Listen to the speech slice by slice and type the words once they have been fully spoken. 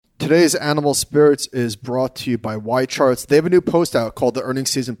Today's Animal Spirits is brought to you by YCharts. They have a new post out called the Earnings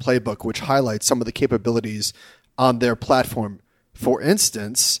Season Playbook, which highlights some of the capabilities on their platform. For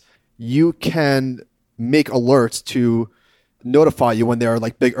instance, you can make alerts to notify you when there are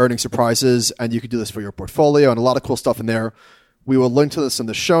like big earning surprises, and you can do this for your portfolio and a lot of cool stuff in there. We will link to this in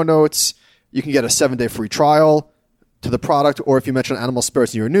the show notes. You can get a 7-day free trial to the product, or if you mention Animal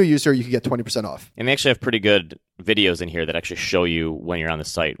Spirits and you're a new user, you can get 20% off. And they actually have pretty good videos in here that actually show you when you're on the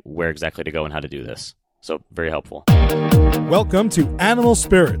site where exactly to go and how to do this. So very helpful. Welcome to Animal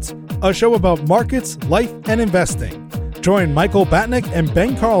Spirits, a show about markets, life, and investing. Join Michael Batnick and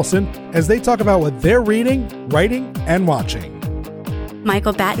Ben Carlson as they talk about what they're reading, writing, and watching.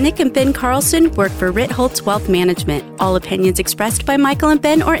 Michael Batnick and Ben Carlson work for Ritholtz Wealth Management. All opinions expressed by Michael and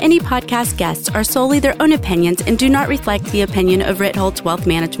Ben or any podcast guests are solely their own opinions and do not reflect the opinion of Ritholtz Wealth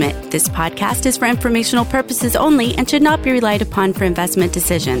Management. This podcast is for informational purposes only and should not be relied upon for investment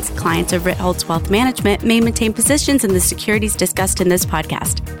decisions. Clients of Ritholtz Wealth Management may maintain positions in the securities discussed in this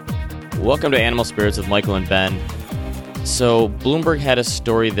podcast. Welcome to Animal Spirits with Michael and Ben. So Bloomberg had a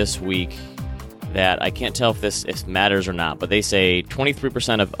story this week that I can't tell if this matters or not, but they say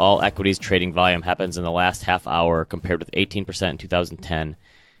 23% of all equities trading volume happens in the last half hour compared with 18% in 2010.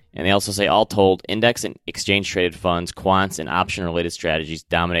 And they also say all told, index and exchange-traded funds, quants, and option-related strategies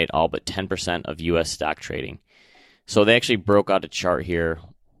dominate all but 10% of U.S. stock trading. So they actually broke out a chart here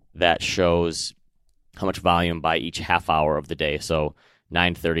that shows how much volume by each half hour of the day. So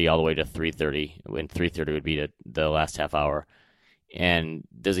 9:30 all the way to 3:30, when 3:30 would be the last half hour. And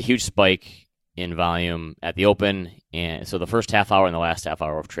there's a huge spike in volume at the open, and so the first half hour and the last half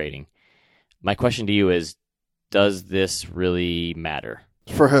hour of trading. My question to you is, does this really matter?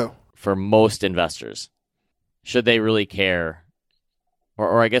 For who? For most investors. Should they really care?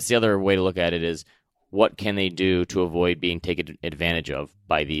 Or I guess the other way to look at it is, what can they do to avoid being taken advantage of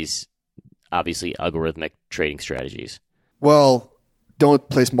by these obviously algorithmic trading strategies? Well, don't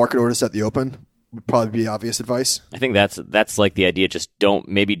place market orders at the open would probably be obvious advice. I think that's like the idea. Just don't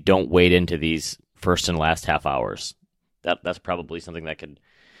wade into these first and last half hours. That's probably something that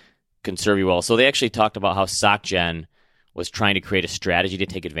can serve you well. So they actually talked about how SocGen was trying to create a strategy to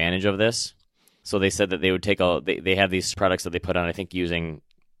take advantage of this. So they said that they would they have these products that they put on, I think, using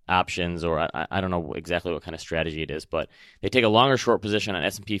options, or I don't know exactly what kind of strategy it is, but they take a long or short position on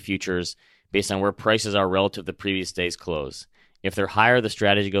S&P futures based on where prices are relative to the previous day's close. If they're higher, the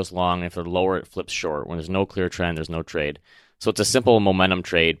strategy goes long, and if they're lower, it flips short. When there's no clear trend, there's no trade. So it's a simple momentum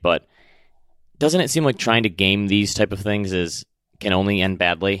trade, but doesn't it seem like trying to game these type of things can only end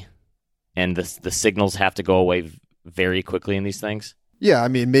badly, and the signals have to go away very quickly in these things? Yeah, I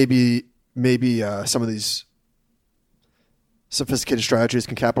mean, maybe some of these sophisticated strategies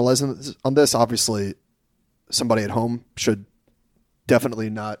can capitalize on this. Obviously, somebody at home should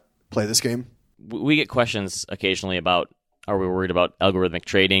definitely not play this game. We get questions occasionally about, are we worried about algorithmic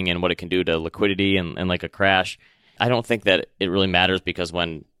trading and what it can do to liquidity and like a crash? I don't think that it really matters, because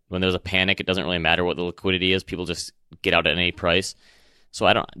when there's a panic, it doesn't really matter what the liquidity is. People just get out at any price.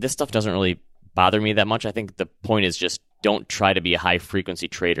 So this stuff doesn't really bother me that much. I think the point is just don't try to be a high frequency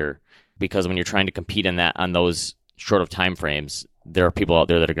trader, because when you're trying to compete on those short of time frames, there are people out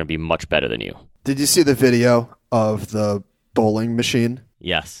there that are going to be much better than you. Did you see the video of the bowling machine?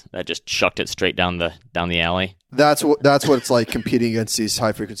 Yes, that just chucked it straight down the alley. That's what it's like competing against these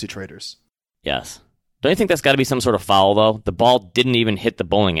high frequency traders. Yes. Don't you think that's got to be some sort of foul, though? The ball didn't even hit the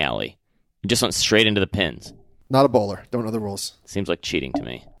bowling alley. It just went straight into the pins. Not a bowler. Don't know the rules. Seems like cheating to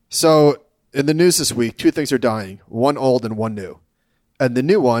me. So in the news this week, two things are dying. One old and one new. And the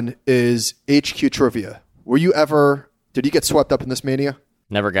new one is HQ Trivia. Did you get swept up in this mania?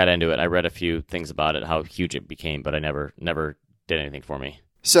 Never got into it. I read a few things about it, how huge it became, but I never did anything for me.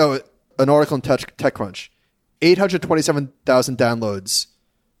 So an article in TechCrunch, 827,000 downloads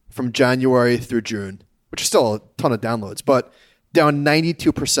from January through June, which is still a ton of downloads, but down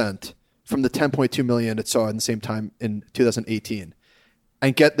 92% from the 10.2 million it saw in the same time in 2018.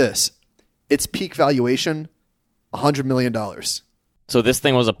 And get this, its peak valuation, $100 million. So this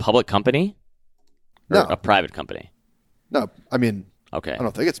thing was a public company? Or No. a private company? No, I mean, okay. I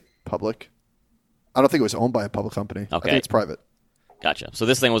don't think it's public. I don't think it was owned by a public company. Okay. I think it's private. Gotcha. So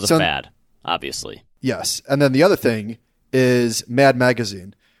this thing was a fad, obviously. Yes. And then the other thing is Mad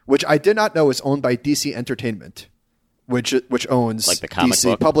Magazine, which I did not know is owned by DC Entertainment, which owns like the comic DC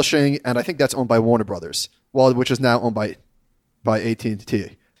book Publishing, and I think that's owned by Warner Brothers, which is now owned by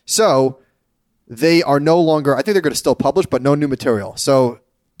AT&T. So they are no longer, I think they're going to still publish, but no new material. So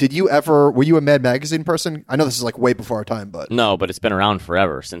were you a Mad Magazine person? I know this is like way before our time, but. No, but it's been around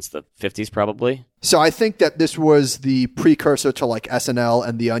forever, since the 50s probably. So I think that this was the precursor to like SNL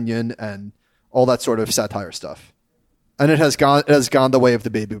and The Onion and all that sort of satire stuff. And it has gone the way of the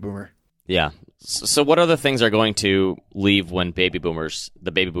baby boomer. Yeah. So what other things are going to leave when the baby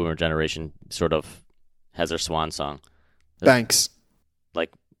boomer generation sort of has their swan song? Banks.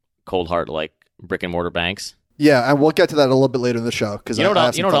 Like cold hard, like brick and mortar banks? Yeah, and we'll get to that a little bit later in the show. You know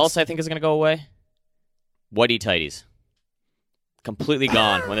what else I think is going to go away? Whitey tighties. Completely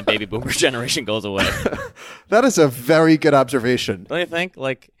gone when the baby boomer generation goes away. That is a very good observation. Don't you think?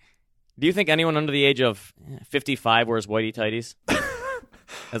 Like, do you think anyone under the age of 55 wears whitey tighties?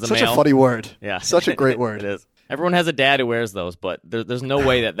 As a Such male? a funny word. Yeah. Such a great word. It is. Everyone has a dad who wears those, but there's no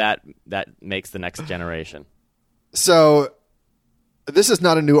way that makes the next generation. So, this is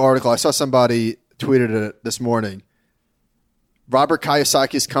not a new article. I saw somebody tweeted it this morning. Robert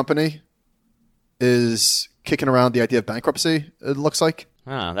Kiyosaki's company is kicking around the idea of bankruptcy, it looks like.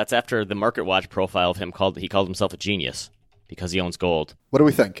 That's after the MarketWatch profile of him he called himself a genius because he owns gold. What do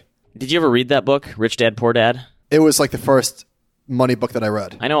we think? Did you ever read that book, Rich Dad, Poor Dad? It was like the first money book that I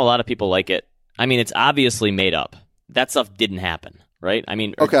read. I know a lot of people like it. I mean, it's obviously made up. That stuff didn't happen, right? I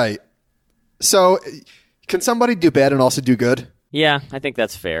mean... Okay. So, can somebody do bad and also do good? Yeah, I think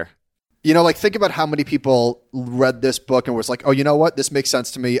that's fair. You know, like think about how many people read this book and was like, oh, you know what? This makes sense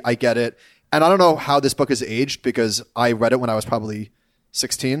to me. I get it. And I don't know how this book is aged because I read it when I was probably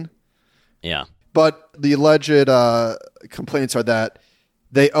 16. Yeah. But the alleged complaints are that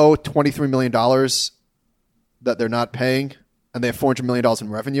they owe $23 million that they're not paying, and they have $400 million in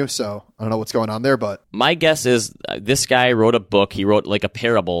revenue. So I don't know what's going on there, but... My guess is this guy wrote a book. He wrote like a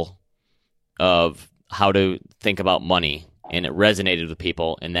parable of how to think about money. And it resonated with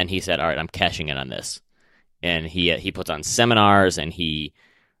people, and then he said, all right, I'm cashing in on this. And he puts on seminars, and he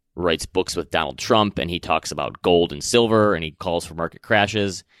writes books with Donald Trump, and he talks about gold and silver, and he calls for market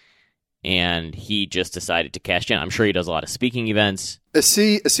crashes, and he just decided to cash in. I'm sure he does a lot of speaking events. Is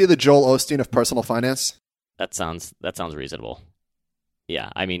he the Joel Osteen of personal finance? That sounds reasonable. Yeah,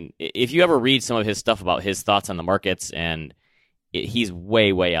 I mean, if you ever read some of his stuff about his thoughts on the markets, and he's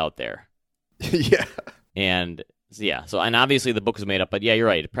way, way out there. Yeah. And... yeah, and obviously the book was made up, but yeah, you're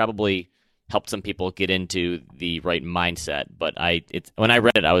right. It probably helped some people get into the right mindset. But when I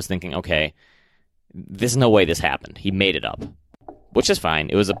read it, I was thinking, okay, there's no way this happened. He made it up, which is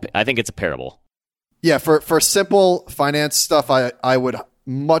fine. I think it's a parable. Yeah, for simple finance stuff, I would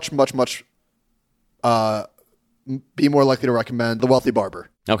much be more likely to recommend The Wealthy Barber.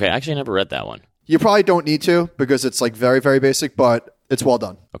 Okay, actually, I never read that one. You probably don't need to because it's like very, very basic, but it's well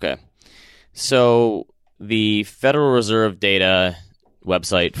done. Okay, so the Federal Reserve data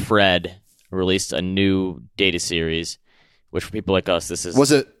website, Fred, released a new data series, which for people like us, this is...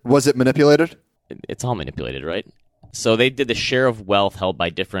 Was it manipulated? It's all manipulated, right? So they did the share of wealth held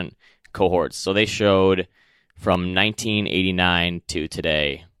by different cohorts. So they showed from 1989 to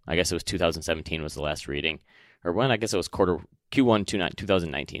today, I guess it was 2017 was the last reading, or when, I guess it was Q1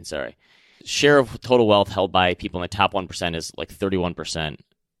 2019, sorry. Share of total wealth held by people in the top 1% is like 31%.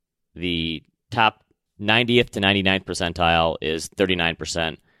 The top 90th to 99th percentile is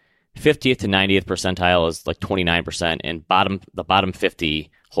 39%. 50th to 90th percentile is like 29%, and the bottom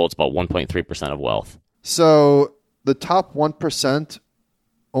 50 holds about 1.3% of wealth. So the top 1%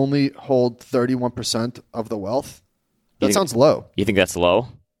 only hold 31% of the wealth? That sounds low. You think that's low?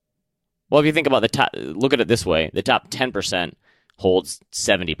 Well, if you think about the top, look at it this way. The top 10% holds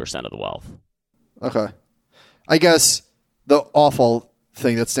 70% of the wealth. Okay. I guess the awful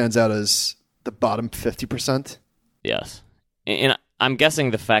thing that stands out is the bottom 50%. Yes. And I'm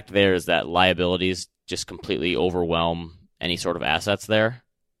guessing the fact there is that liabilities just completely overwhelm any sort of assets there,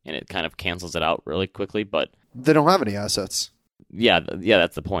 and it kind of cancels it out really quickly. But they don't have any assets. Yeah,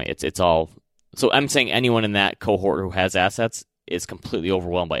 that's the point. It's all. So I'm saying anyone in that cohort who has assets is completely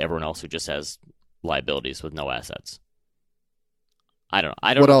overwhelmed by everyone else who just has liabilities with no assets. I don't.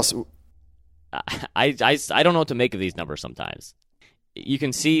 What else? I don't know what to make of these numbers sometimes. You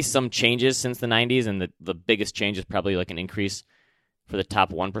can see some changes since the 90s, and the biggest change is probably like an increase for the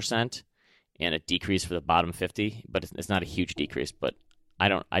top 1% and a decrease for the bottom 50, but it's not a huge decrease. But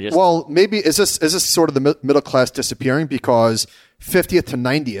well, maybe is this sort of the middle class disappearing because 50th to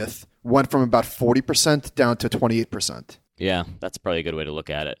 90th went from about 40% down to 28%. Yeah, that's probably a good way to look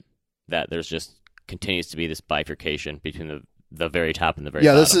at it. That there's just continues to be this bifurcation between the very top and the very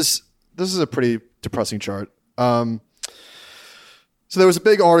bottom. This is a pretty depressing chart. So there was a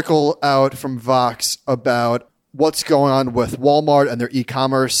big article out from Vox about what's going on with Walmart and their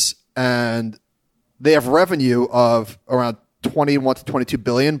e-commerce, and they have revenue of around 21 to 22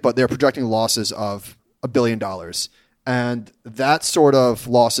 billion, but they're projecting losses of $1 billion. And that sort of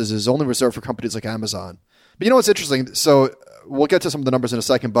losses is only reserved for companies like Amazon. But you know what's interesting? So we'll get to some of the numbers in a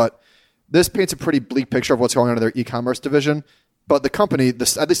second, but this paints a pretty bleak picture of what's going on in their e-commerce division. But the company, at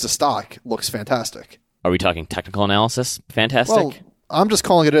least the stock, looks fantastic. Are we talking technical analysis? Fantastic? Well, I'm just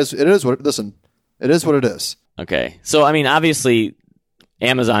calling it as it is. Listen, it is what it is. Okay. So, I mean, obviously,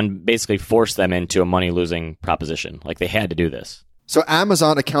 Amazon basically forced them into a money-losing proposition. Like, they had to do this. So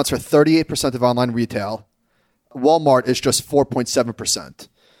Amazon accounts for 38% of online retail. Walmart is just 4.7%.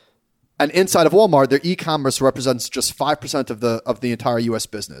 And inside of Walmart, their e-commerce represents just 5% of the entire U.S.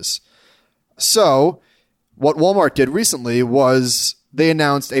 business. So what Walmart did recently was they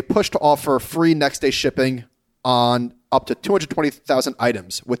announced a push to offer free next-day shipping on up to 220,000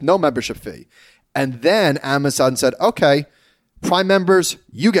 items with no membership fee. And then Amazon said, okay, Prime members,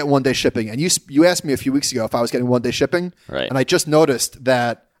 you get one-day shipping. And you asked me a few weeks ago if I was getting one-day shipping. Right. And I just noticed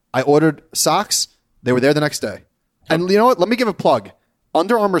that I ordered socks. They were there the next day. And you know what? Let me give a plug.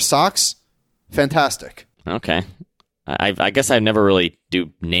 Under Armour socks, fantastic. I guess I never really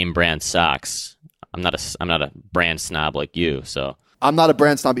do name brand socks. I'm not a brand snob like you, so I'm not a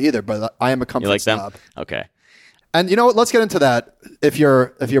brand snob either, but I am a comfort you like snob. them? Okay. And you know what? Let's get into that. If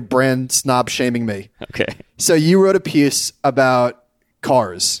you're brand snob shaming me, Okay. So you wrote a piece about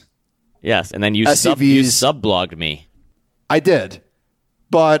cars. Yes, and then you SUVs. sub-blogged me. I did,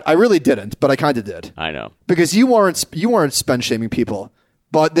 but I really didn't. But I kind of did I know. because you weren't spend shaming people.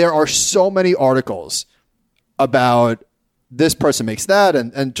 But there are so many articles about this person makes that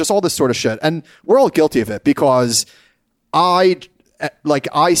and just all this sort of shit. And we're all guilty of it because I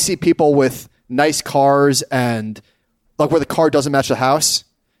see people with nice cars and like where the car doesn't match the house.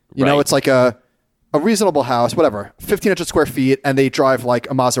 You know, Right. it's like a reasonable house, whatever, 1,500 square feet, and they drive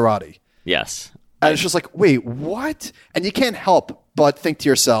like a Maserati. Yes. And it's just like, wait, what? And you can't help but think to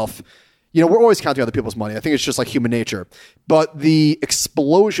yourself, you know, we're always counting other people's money. I think it's just like human nature. But the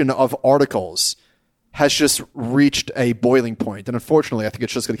explosion of articles has just reached a boiling point. And unfortunately, I think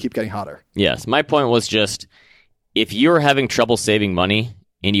it's just going to keep getting hotter. Yes. My point was just, if you're having trouble saving money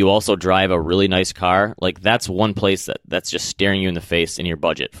and you also drive a really nice car, like that's one place that's just staring you in the face in your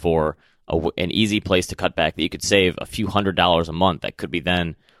budget for an easy place to cut back that you could save a few $100s a month that could be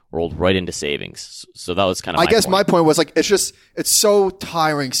then rolled right into savings. So that was kind of my point was like, it's so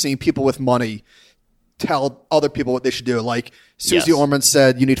tiring seeing people with money tell other people what they should do. Like Susie Yes. Orman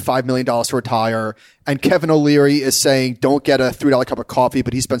said, you need $5 million to retire. And Kevin O'Leary is saying, don't get a $3 cup of coffee,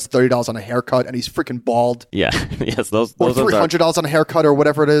 but he spends $30 on a haircut and he's freaking bald. Yeah. Yes. Those Or are $300 on a haircut or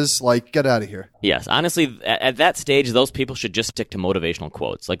whatever it is. Like, get out of here. Yes. Honestly, at that stage, those people should just stick to motivational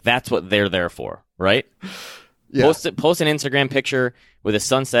quotes. Like that's what they're there for, right? Yeah. Post an Instagram picture with a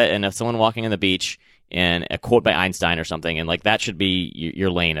sunset and someone walking on the beach and a quote by Einstein or something, and like that should be your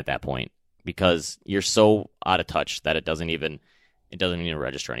lane at that point because you're so out of touch that it doesn't even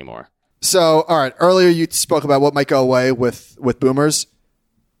register anymore. So, all right. Earlier you spoke about what might go away with boomers.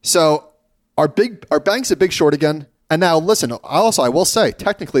 So, are banks a big short again? And now, listen. Also, I will say,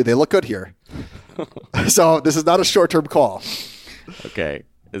 technically, they look good here. So this is not a short-term call. Okay,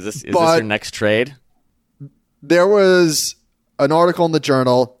 is this your next trade? There was an article in the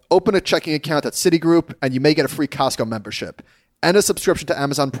Journal. Open a checking account at Citigroup, and you may get a free Costco membership and a subscription to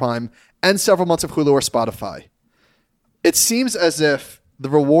Amazon Prime and several months of Hulu or Spotify. It seems as if the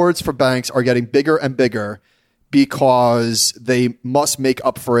rewards for banks are getting bigger and bigger because they must make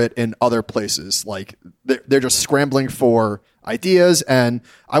up for it in other places. Like they're just scrambling for ideas. And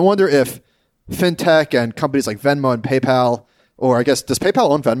I wonder if fintech and companies like Venmo and PayPal, or I guess, does PayPal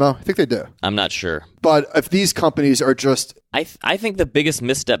own Venmo? I think they do. I'm not sure. But if these companies are just... I think the biggest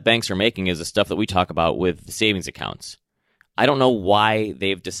misstep banks are making is the stuff that we talk about with savings accounts. I don't know why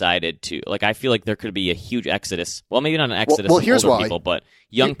they've decided to, like, I feel like there could be a huge exodus. Well, maybe not an exodus of here's older why. people, but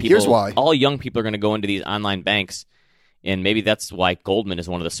young people. Here's why. All young people are going to go into these online banks, and maybe that's why Goldman is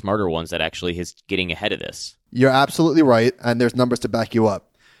one of the smarter ones that actually is getting ahead of this. You're absolutely right, and there's numbers to back you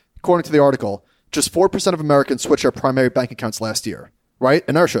up. According to the article, just 4% of Americans switched their primary bank accounts last year, right?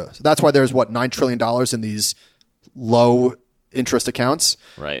 Inertia. So that's why there's, $9 trillion in these low-interest accounts.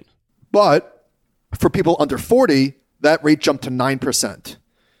 Right. But for people under 40, that rate jumped to 9%.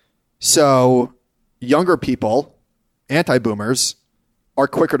 So younger people, anti-boomers, are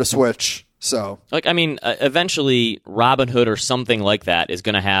quicker to switch. So, eventually Robinhood or something like that is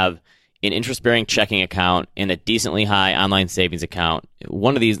going to have an interest-bearing checking account and a decently high online savings account.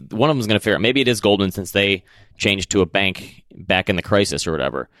 One of them is going to figure out. Maybe it is Goldman since they changed to a bank back in the crisis or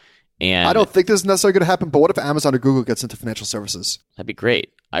whatever. And I don't think this is necessarily going to happen, but what if Amazon or Google gets into financial services? that'd be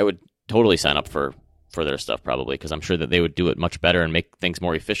great. I would totally sign up for for their stuff probably, because I'm sure that they would do it much better and make things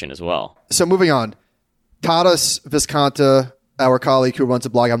more efficient as well. So moving on, Tadas Visconta, our colleague who runs a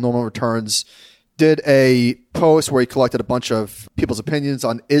blog on Normal Returns, did a post where he collected a bunch of people's opinions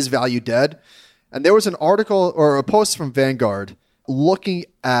on is value dead? And there was an article or a post from Vanguard looking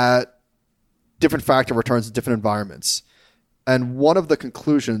at different factor returns in different environments. And one of the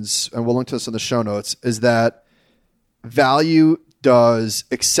conclusions, and we'll link to this in the show notes, is that value does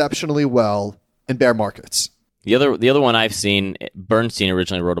exceptionally well in bear markets. The other one I've seen, Bernstein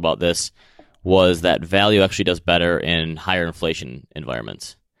originally wrote about this, was that value actually does better in higher inflation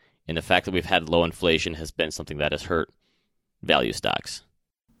environments. And the fact that we've had low inflation has been something that has hurt value stocks.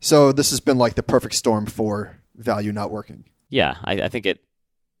 So this has been like the perfect storm for value not working. Yeah, I think it.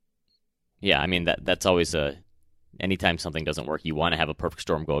 Yeah, I mean that's always anytime something doesn't work, you want to have a perfect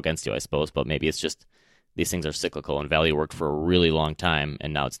storm go against you, I suppose. But maybe it's just these things are cyclical, and value worked for a really long time,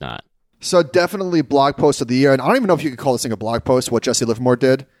 and now it's not. So definitely blog post of the year, and I don't even know if you could call this thing a blog post. What Jesse Livermore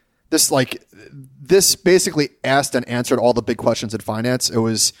did, this basically asked and answered all the big questions in finance. It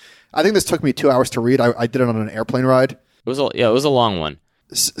was, I think this took me 2 hours to read. I did it on an airplane ride. It was a long one.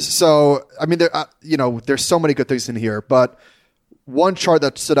 So I mean, there's so many good things in here, but one chart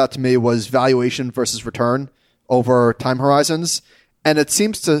that stood out to me was valuation versus return over time horizons, and it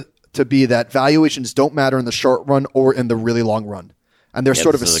seems to be that valuations don't matter in the short run or in the really long run. And there's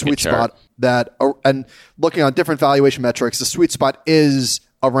sort of a sweet spot that, and looking on different valuation metrics, the sweet spot is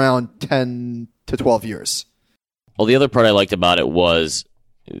around 10 to 12 years. Well, the other part I liked about it was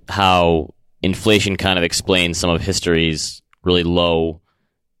how inflation kind of explains some of history's really low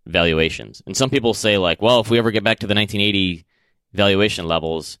valuations. And some people say, like, well, if we ever get back to the 1980 valuation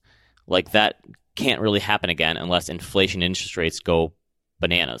levels, like that can't really happen again unless inflation interest rates go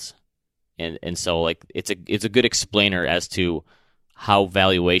bananas. And so like it's a good explainer as to how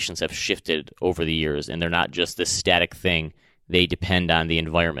valuations have shifted over the years, and they're not just this static thing. They depend on the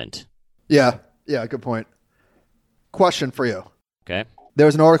environment. Yeah, good point. Question for you. Okay. There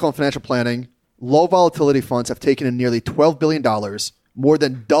was an article in Financial Planning. Low volatility funds have taken in nearly $12 billion, more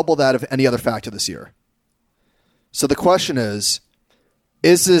than double that of any other factor this year. So the question is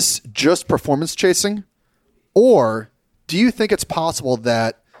this just performance chasing? Or do you think it's possible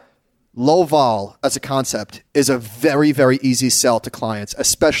that low vol as a concept is a very, very easy sell to clients,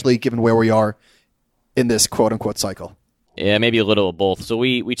 especially given where we are in this quote-unquote cycle? Yeah, maybe a little of both. So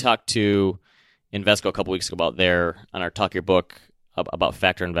we talked to Invesco a couple weeks ago on our Talk Your Book about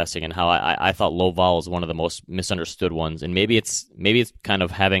factor investing, and how I thought low vol is one of the most misunderstood ones. And maybe it's kind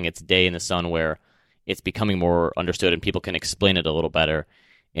of having its day in the sun where it's becoming more understood and people can explain it a little better.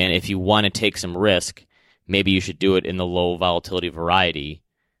 And if you want to take some risk, maybe you should do it in the low volatility variety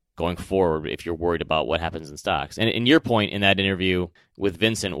going forward if you're worried about what happens in stocks. And your point in that interview with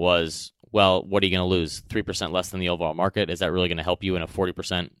Vincent was, well, what are you going to lose? 3% less than the overall market? Is that really going to help you in a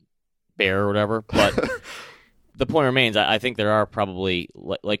 40% bear or whatever? But the point remains, I think there are probably,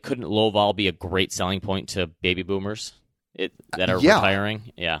 like, couldn't low vol be a great selling point to baby boomers that are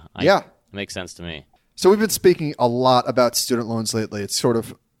retiring? Yeah. It makes sense to me. So we've been speaking a lot about student loans lately. It's sort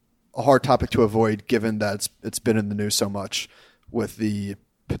of a hard topic to avoid given that it's been in the news so much with the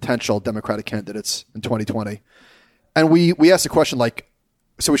potential Democratic candidates in 2020. And we asked a question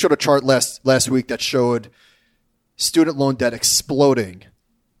so we showed a chart last week that showed student loan debt exploding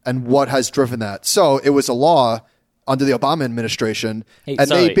and what has driven that. So it was a law under the Obama administration. Hey, and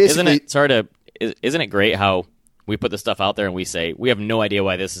sorry, they basically... Isn't it great how we put this stuff out there and we say, we have no idea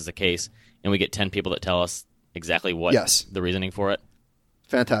why this is the case, and we get 10 people that tell us exactly what the reasoning for it?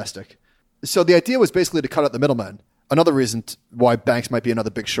 Fantastic. So the idea was basically to cut out the middlemen. Another reason why banks might be another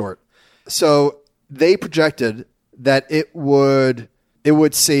big short. So they projected that it would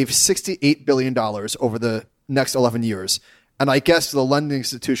save $68 billion over the next 11 years. And I guess the lending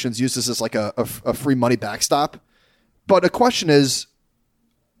institutions use this as like a free money backstop. But the question is,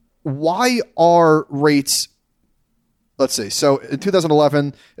 why are rates, let's see. So in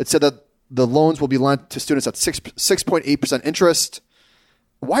 2011, it said that the loans will be lent to students at 6.8% interest.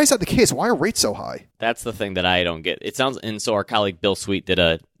 Why is that the case? Why are rates so high? That's the thing that I don't get. It sounds, and so our colleague Bill Sweet did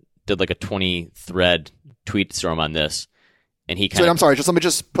like a 20-thread tweet storm on this, and he kind of... I'm sorry, let me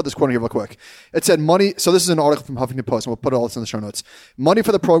just put this quote in here real quick. It said money, so this is an article from Huffington Post, and we'll put all this in the show notes. Money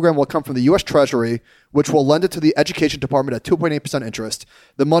for the program will come from the U.S. Treasury, which will lend it to the Education Department at 2.8% interest.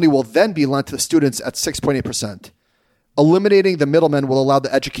 The money will then be lent to the students at 6.8%. Eliminating the middlemen will allow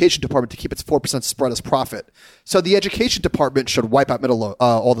the Education Department to keep its 4% spread as profit. So the Education Department should wipe out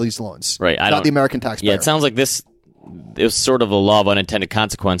all these loans, right? Not the American taxpayer. Yeah, it sounds like this. It was sort of a law of unintended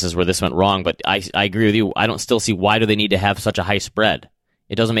consequences where this went wrong. But I agree with you. I don't still see why do they need to have such a high spread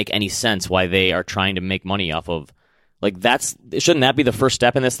It doesn't make any sense why they are trying to make money off of, like, shouldn't that be the first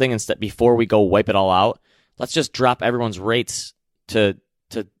step in this thing? Instead, before we go wipe it all out, let's just drop everyone's rates to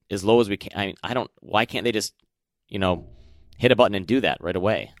as low as we can. Why can't they just, hit a button and do that right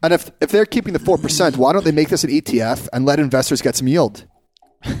away? And if they're keeping the 4%, why don't they make this an ETF and let investors get some yield?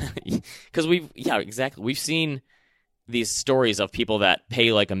 Because exactly. We've seen these stories of people that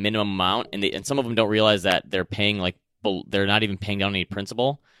pay like a minimum amount, and some of them don't realize that they're paying they're not even paying down any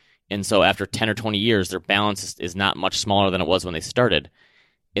principal, and so after 10 or 20 years, their balance is not much smaller than it was when they started.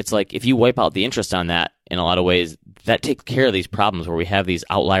 It's like if you wipe out the interest on that, in a lot of ways, that takes care of these problems where we have these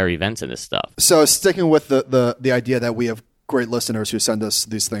outlier events in this stuff. So sticking with the idea that we have great listeners who send us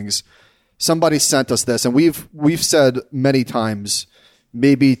these things, somebody sent us this, and we've said many times,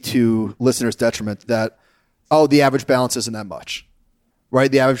 maybe to listeners' detriment, that the average balance isn't that much,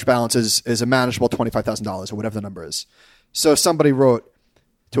 right? The average balance is a manageable $25,000 or whatever the number is. So somebody wrote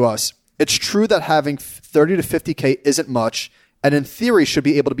to us, it's true that having 30 to 50K isn't much, and in theory should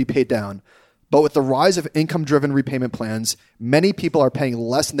be able to be paid down. But with the rise of income-driven repayment plans, many people are paying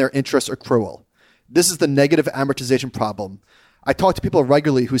less than their interest accrual. This is the negative amortization problem. I talk to people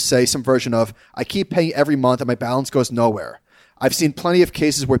regularly who say some version of, I keep paying every month and my balance goes nowhere. I've seen plenty of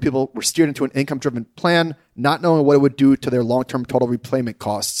cases where people were steered into an income-driven plan, not knowing what it would do to their long-term total repayment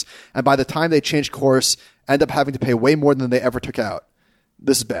costs. And by the time they change course, end up having to pay way more than they ever took out.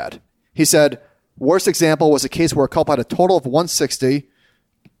 This is bad. He said, worst example was a case where a couple had a total of $160,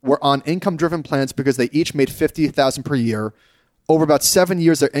 were on income-driven plans because they each made $50,000 per year. Over about 7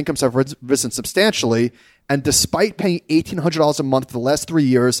 years, their incomes have risen substantially, and despite paying $1,800 a month for the last 3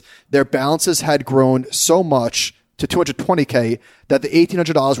 years, their balances had grown so much to $220K that the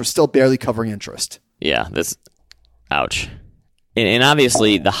 $1,800 were still barely covering interest. Yeah, ouch. And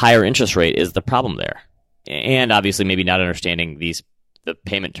obviously, the higher interest rate is the problem there. And obviously, maybe not understanding the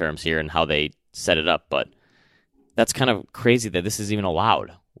payment terms here and how they set it up, but that's kind of crazy that this is even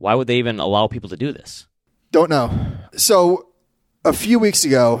allowed. Why would they even allow people to do this? Don't know. So a few weeks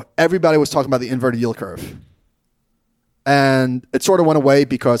ago, everybody was talking about the inverted yield curve. And it sort of went away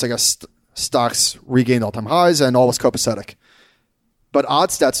because I guess stocks regained all-time highs and all was copacetic. But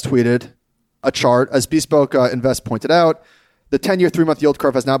OddStats tweeted a chart, as Bespoke Invest pointed out, the 10-year 3-month yield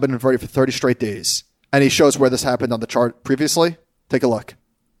curve has now been inverted for 30 straight days. And he shows where this happened on the chart previously. Take a look.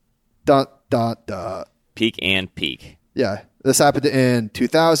 Peak and peak. Yeah. This happened in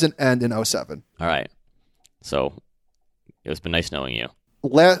 2000 and in 07. All right. So it's been nice knowing you.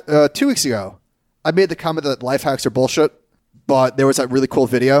 2 weeks ago, I made the comment that life hacks are bullshit, but there was that really cool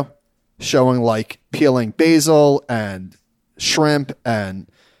video showing like peeling basil and shrimp and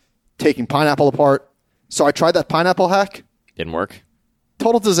taking pineapple apart. So I tried that pineapple hack. Didn't work.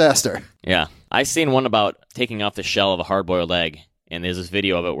 Total disaster. Yeah. I seen one about taking off the shell of a hard-boiled egg, and there's this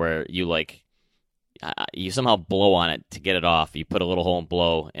video of it where you somehow blow on it to get it off. You put a little hole and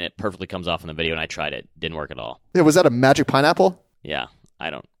blow, and it perfectly comes off in the video, and I tried it. Didn't work at all. Yeah, was that a magic pineapple? Yeah, I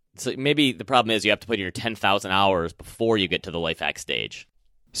don't. So maybe the problem is you have to put in your 10,000 hours before you get to the life hack stage.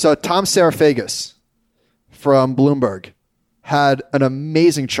 So Tom Sarafagas from Bloomberg had an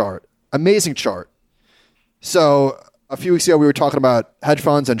amazing chart. Amazing chart. So a few weeks ago, we were talking about hedge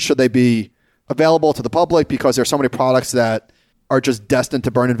funds and should they be available to the public because there are so many products that are just destined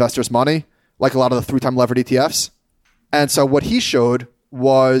to burn investors' money, like a lot of the 3-time levered ETFs. And so what he showed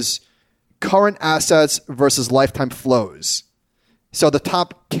was current assets versus lifetime flows. So the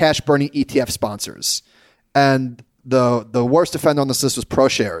top cash-burning ETF sponsors. And the worst offender on this list was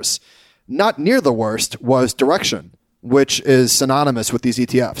ProShares. Not near the worst was Direction, which is synonymous with these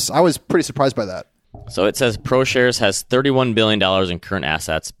ETFs. I was pretty surprised by that. So it says ProShares has $31 billion in current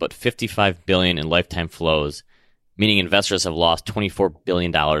assets, but $55 billion in lifetime flows, meaning investors have lost $24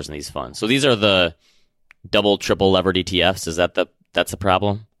 billion in these funds. So these are the double, triple levered ETFs. Is that's the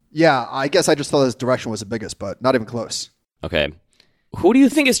problem? Yeah, I guess I just thought this Direction was the biggest, but not even close. Okay. Who do you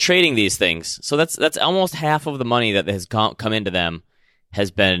think is trading these things? So that's almost half of the money that has come into them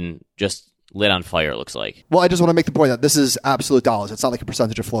has been just lit on fire, it looks like. Well, I just want to make the point that this is absolute dollars. It's not like a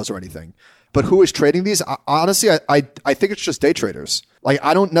percentage of flows or anything. But who is trading these? Honestly, I think it's just day traders. Like,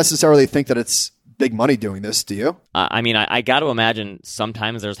 I don't necessarily think that it's big money doing this. Do you? I mean, I got to imagine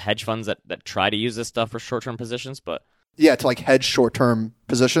sometimes there's hedge funds that try to use this stuff for short-term positions, but... Yeah, to like hedge short-term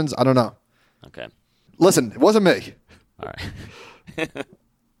positions. I don't know. Okay. Listen, it wasn't me. All right.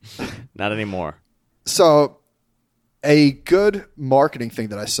 Not anymore. So, a good marketing thing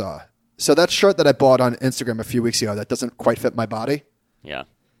that I saw. So that shirt that I bought on Instagram a few weeks ago that doesn't quite fit my body. Yeah.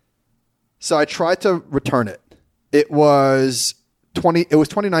 So I tried to return it. It was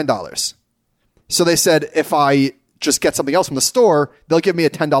 $29. So they said if I just get something else from the store, they'll give me a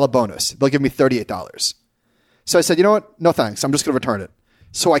 $10 bonus. They'll give me $38. So I said, you know what? No thanks. I'm just going to return it.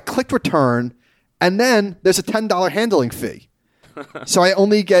 So I clicked return, and then there's a $10 handling fee. So I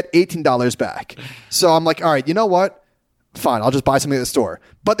only get $18 back. So I'm like, all right, you know what? Fine, I'll just buy something at the store.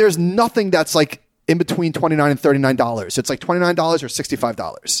 But there's nothing that's like in between $29 and $39. It's like $29 or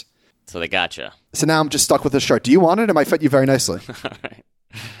 $65. So they gotcha. So now I'm just stuck with this shirt. Do you want it? It might fit you very nicely. All right.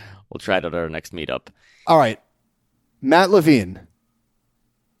 We'll try it at our next meetup. All right. Matt Levine.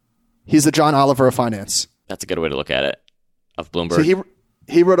 He's the John Oliver of finance. That's a good way to look at it, of Bloomberg. So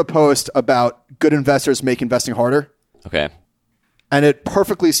he wrote a post about good investors make investing harder. Okay. And it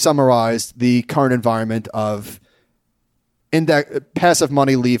perfectly summarized the current environment of passive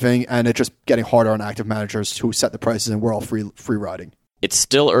money leaving and it just getting harder on active managers who set the prices and we're all free riding. It's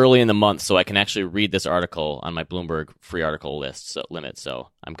still early in the month, so I can actually read this article on my Bloomberg free article list limit, so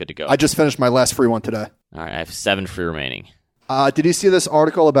I'm good to go. I just finished my last free one today. All right, I have 7 free remaining. Did you see this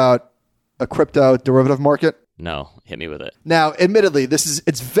article about a crypto derivative market? No, hit me with it. Now, admittedly,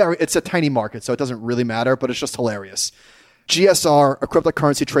 it's a tiny market, so it doesn't really matter, but it's just hilarious. GSR, a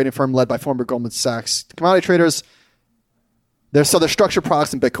cryptocurrency trading firm led by former Goldman Sachs commodity traders. They're structured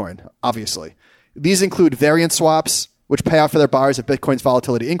products in Bitcoin, obviously. These include variance swaps, which pay out for their buyers if Bitcoin's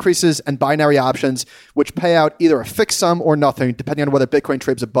volatility increases, and binary options, which pay out either a fixed sum or nothing, depending on whether Bitcoin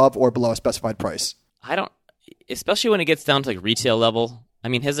trades above or below a specified price. Especially when it gets down to like retail level. I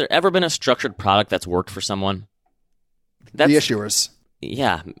mean, has there ever been a structured product that's worked for someone? The issuers.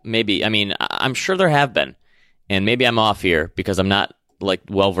 Yeah, maybe. I mean, I'm sure there have been. And maybe I'm off here because I'm not like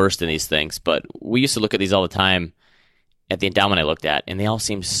well versed in these things, but we used to look at these all the time at the endowment I looked at, and they all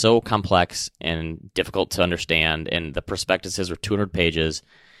seemed so complex and difficult to understand, and the prospectuses were 200 pages.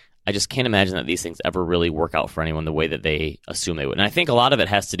 I just can't imagine that these things ever really work out for anyone the way that they assume they would. And I think a lot of it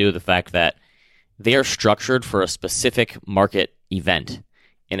has to do with the fact that they are structured for a specific market event.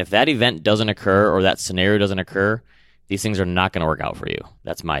 And if that event doesn't occur or that scenario doesn't occur, these things are not going to work out for you.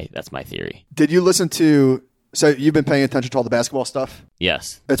 That's my theory. Did you listen to... So you've been paying attention to all the basketball stuff?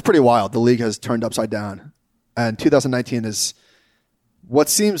 Yes. It's pretty wild. The league has turned upside down. And 2019 is what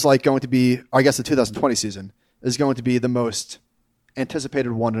seems like going to be, I guess the 2020 season, is going to be the most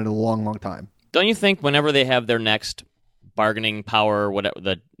anticipated one in a long, long time. Don't you think whenever they have their next bargaining power, whatever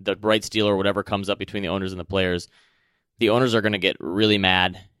the rights deal or whatever comes up between the owners and the players, the owners are going to get really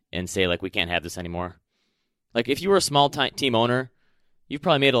mad and say, like, we can't have this anymore? Like, if you were a small team owner, you've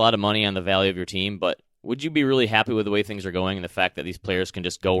probably made a lot of money on the value of your team, but would you be really happy with the way things are going and the fact that these players can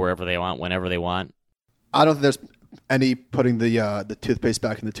just go wherever they want, whenever they want? I don't think there's any putting the toothpaste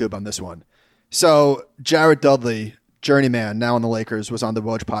back in the tube on this one. So Jared Dudley, journeyman, now on the Lakers, was on the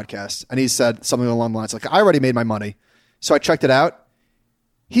Woj podcast, and he said something along the lines like, I already made my money. So I checked it out.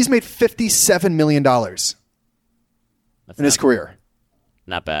 He's made $57 million in his career.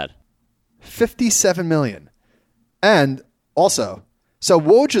 Not bad. $57 million. And also... So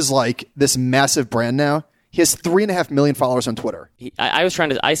Woj is like this massive brand now. He has 3.5 million followers on Twitter. I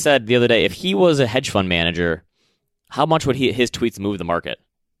said the other day, if he was a hedge fund manager, how much would his tweets move the market?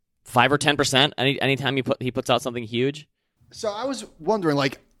 5 or 10%? Anytime he puts out something huge? So I was wondering,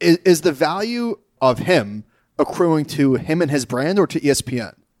 like, is the value of him accruing to him and his brand or to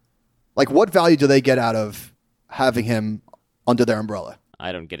ESPN? Like, what value do they get out of having him under their umbrella?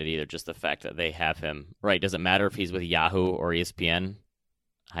 I don't get it either. Just the fact that they have him. Right. Does it matter if he's with Yahoo or ESPN?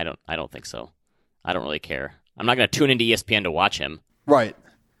 I don't think so. I don't really care. I'm not going to tune into ESPN to watch him. Right.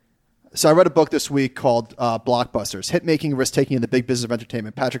 So I read a book this week called Blockbusters, Hit-Making, Risk-Taking in the Big Business of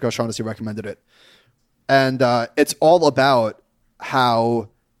Entertainment. Patrick O'Shaughnessy recommended it. And it's all about how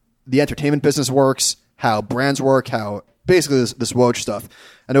the entertainment business works, how brands work, how basically this Woj stuff.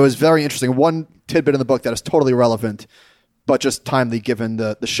 And it was very interesting. One tidbit in the book that is totally irrelevant, but just timely given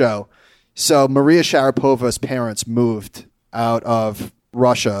the show. So Maria Sharapova's parents moved out of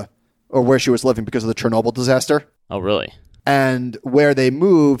Russia, or where she was living, because of the Chernobyl disaster. Oh, really? And where they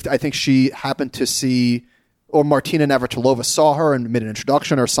moved, I think she happened to see, or Martina Navratilova saw her and made an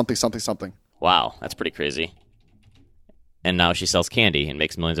introduction or something. Wow, that's pretty crazy. And now she sells candy and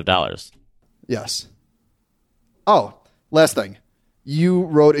makes millions of dollars. Yes. Oh, last thing. You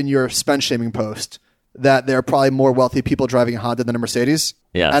wrote in your spend shaming post that there are probably more wealthy people driving a Honda than a Mercedes.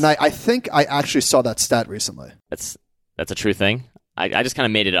 Yes. And I think I actually saw that stat recently. That's a true thing. I just kind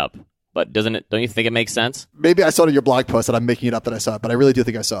of made it up, but don't you think it makes sense? Maybe I saw it in your blog post that I'm making it up that I saw it, but I really do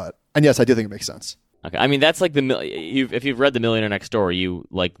think I saw it. And yes, I do think it makes sense. Okay, I mean that's like if you've read The Millionaire Next Door,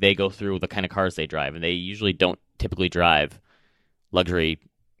 they go through the kind of cars they drive, and they usually don't typically drive luxury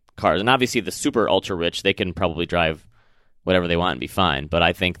cars. And obviously, the super ultra rich, they can probably drive whatever they want and be fine. But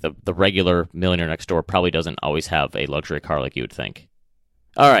I think the regular millionaire next door probably doesn't always have a luxury car like you would think.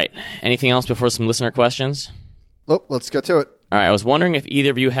 All right. Anything else before some listener questions? Oh, let's get to it. All right. I was wondering if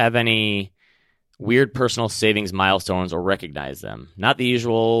either of you have any weird personal savings milestones or recognize them. Not the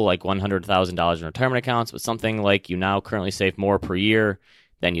usual, like $100,000 in retirement accounts, but something like you now currently save more per year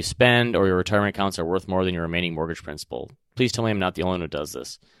than you spend, or your retirement accounts are worth more than your remaining mortgage principal. Please tell me I'm not the only one who does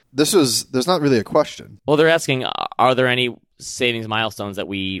this. There's not really a question. Well, they're asking, are there any savings milestones that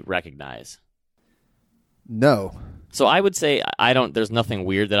we recognize? No. So I would say there's nothing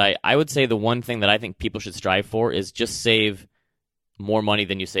weird that I would say the one thing that I think people should strive for is just save more money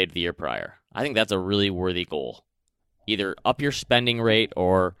than you saved the year prior. I think that's a really worthy goal. Either up your spending rate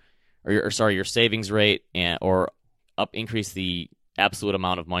or your savings rate, or increase the absolute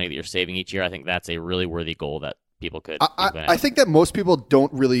amount of money that you're saving each year. I think that's a really worthy goal that people could. I think that most people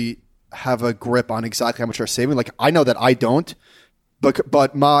don't really have a grip on exactly how much they're saving. Like, I know that I don't,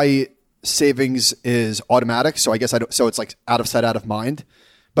 but my savings is automatic, so I guess I don't. So it's like out of sight, out of mind.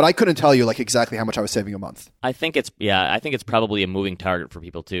 But I couldn't tell you like exactly how much I was saving a month. I think it's probably a moving target for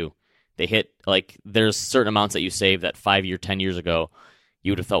people too. They hit, like, there's certain amounts that you save that 5 years, 10 years ago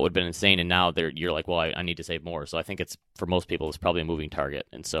you would have thought would have been insane, and now you're like, well, I need to save more. So I think it's, for most people, it's probably a moving target,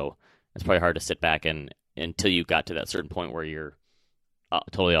 and so it's probably hard to sit back and until you got to that certain point where you're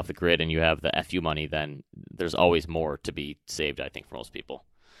totally off the grid and you have the FU money, then there's always more to be saved, I think, for most people.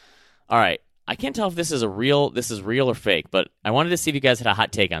 All right. I can't tell if this is real or fake, but I wanted to see if you guys had a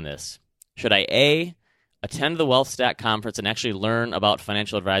hot take on this. Should I A, attend the WealthStack conference and actually learn about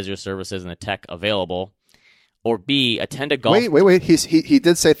financial advisory services and the tech available, or B, attend a golf... Wait. He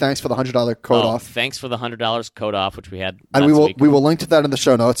did say thanks for the $100 code off. Thanks for the $100 code off, which we had and last week. we will link to that in the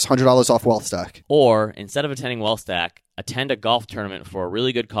show notes, $100 off WealthStack. Or, instead of attending WealthStack, attend a golf tournament for a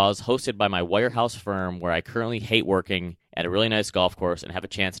really good cause hosted by my wirehouse firm where I currently hate working at a really nice golf course and have a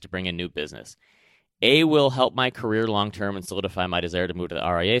chance to bring in new business. A, will help my career long-term and solidify my desire to move to the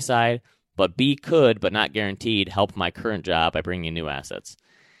RIA side, but B, could, but not guaranteed, help my current job by bringing in new assets.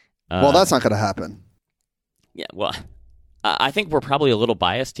 Well, that's not going to happen. Yeah, well, I think we're probably a little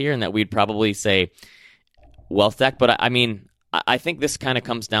biased here in that we'd probably say WealthStack, but I mean, I think this kind of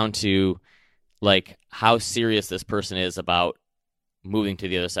comes down to like how serious this person is about moving to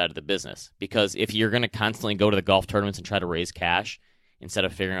the other side of the business. Because if you're going to constantly go to the golf tournaments and try to raise cash instead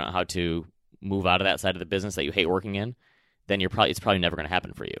of figuring out how to move out of that side of the business that you hate working in, then it's probably never going to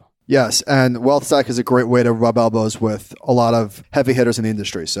happen for you. Yes, and WealthStack is a great way to rub elbows with a lot of heavy hitters in the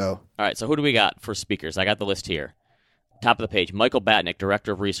industry. So, all right, so who do we got for speakers? I got the list here. Top of the page, Michael Batnick,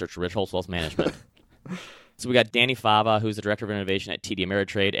 Director of Research at Ritholtz Wealth Management. So we got Danny Fava, who's the Director of Innovation at TD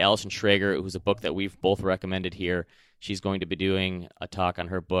Ameritrade, Allison Schrager, who's a book that we've both recommended here. She's going to be doing a talk on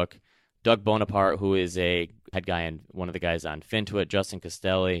her book. Doug Bonaparte, who is a head guy and one of the guys on Fintuit, Justin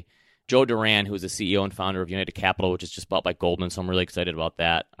Castelli, Joe Duran, who is the CEO and founder of United Capital, which is just bought by Goldman, so I'm really excited about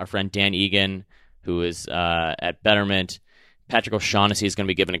that. Our friend Dan Egan, who is at Betterment. Patrick O'Shaughnessy is going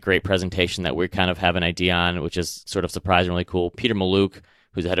to be giving a great presentation that we kind of have an idea on, which is sort of surprisingly cool. Peter Maluk,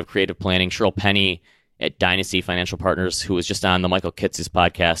 who's the head of creative planning. Cheryl Penny at Dynasty Financial Partners, who was just on the Michael Kitces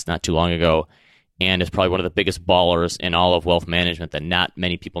podcast not too long ago, and is probably one of the biggest ballers in all of wealth management that not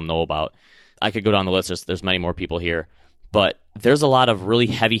many people know about. I could go down the list. There's many more people here. But there's a lot of really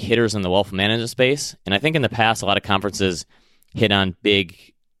heavy hitters in the wealth management space. And I think in the past, a lot of conferences hit on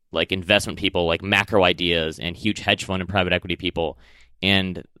big like investment people, like macro ideas and huge hedge fund and private equity people.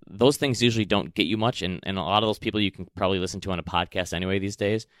 And those things usually don't get you much. And a lot of those people you can probably listen to on a podcast anyway these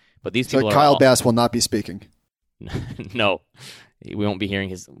days. But these people Kyle Bass will not be speaking. No, we won't be hearing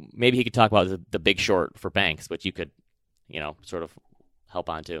his. Maybe he could talk about the Big Short for banks, which you could, sort of help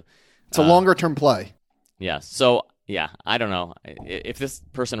onto. It's a longer term play. Yeah. So, yeah, I don't know. If this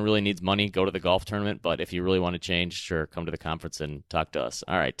person really needs money, go to the golf tournament. But if you really want to change, sure, come to the conference and talk to us.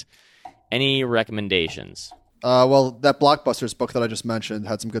 All right. Any recommendations? Well, that Blockbusters book that I just mentioned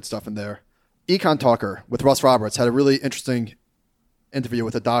had some good stuff in there. Econ Talker with Russ Roberts had a really interesting interview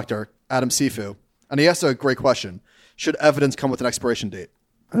with a doctor, Adam Sifu. And he asked a great question. Should evidence come with an expiration date?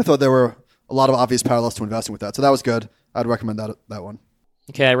 And I thought there were a lot of obvious parallels to investing with that. So that was good. I'd recommend that one.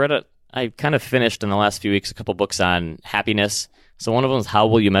 Okay, I read it. I kind of finished in the last few weeks a couple books on happiness. So one of them is How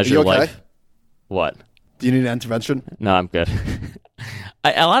Will You Measure Your Life? What? Do you need an intervention? No, I'm good.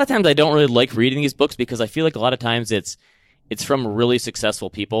 A lot of times I don't really like reading these books because I feel like a lot of times it's from really successful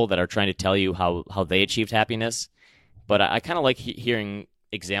people that are trying to tell you how they achieved happiness. But I kind of like hearing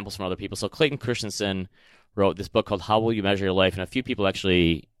examples from other people. So Clayton Christensen wrote this book called How Will You Measure Your Life? And a few people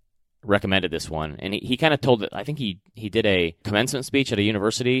actually recommended this one. And he kind of told it, I think he did a commencement speech at a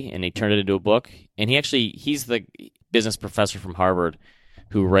university and he turned it into a book. And he's the business professor from Harvard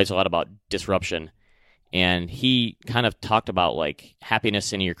who writes a lot about disruption. And he kind of talked about like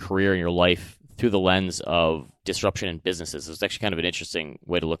happiness in your career and your life through the lens of disruption in businesses. It was actually kind of an interesting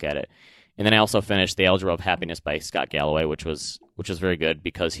way to look at it. And then I also finished The Algebra of Happiness by Scott Galloway, which was very good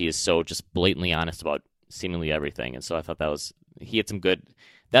because he is so just blatantly honest about seemingly everything. And so I thought he had some good,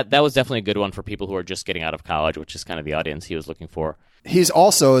 that was definitely a good one for people who are just getting out of college, which is kind of the audience he was looking for. He's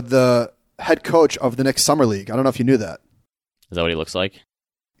also the head coach of the Knicks Summer League. I don't know if you knew that. Is that what he looks like?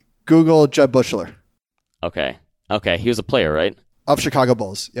 Google Jeb Bushler. Okay. He was a player, right? Of Chicago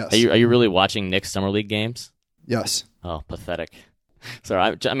Bulls, yes. Are you really watching Knicks Summer League games? Yes. Oh, pathetic.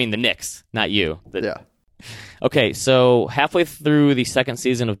 Sorry, I mean the Knicks, not you. Yeah. Okay, so halfway through the second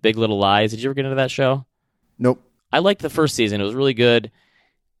season of Big Little Lies, did you ever get into that show? Nope. I liked the first season. It was really good.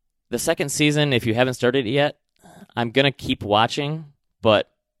 The second season, if you haven't started it yet, I'm going to keep watching,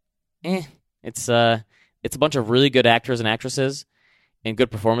 but it's a bunch of really good actors and actresses and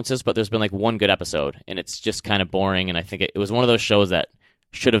good performances, but there's been like one good episode, and it's just kind of boring, and I think it was one of those shows that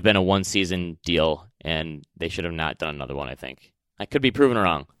should have been a one-season deal, and they should have not done another one, I think. I could be proven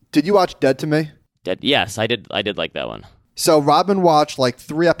wrong. Did you watch Dead to Me? Yes, I did like that one. So Robin watched like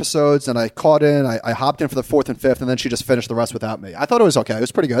 3 episodes, and I caught in. I hopped in for the 4th and 5th, and then she just finished the rest without me. I thought it was okay. It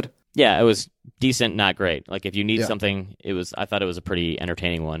was pretty good. Yeah, it was decent, not great. Like if you need Yeah. something, I thought it was a pretty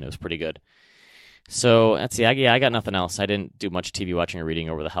entertaining one. It was pretty good. So let's see. I got nothing else. I didn't do much TV watching or reading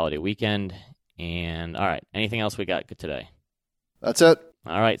over the holiday weekend. And all right, anything else we got good today? That's it.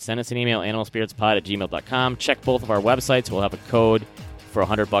 All right, send us an email, animalspiritspod@gmail.com. Check both of our websites. We'll have a code for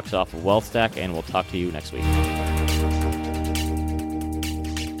 $100 off of WealthStack, and we'll talk to you next week.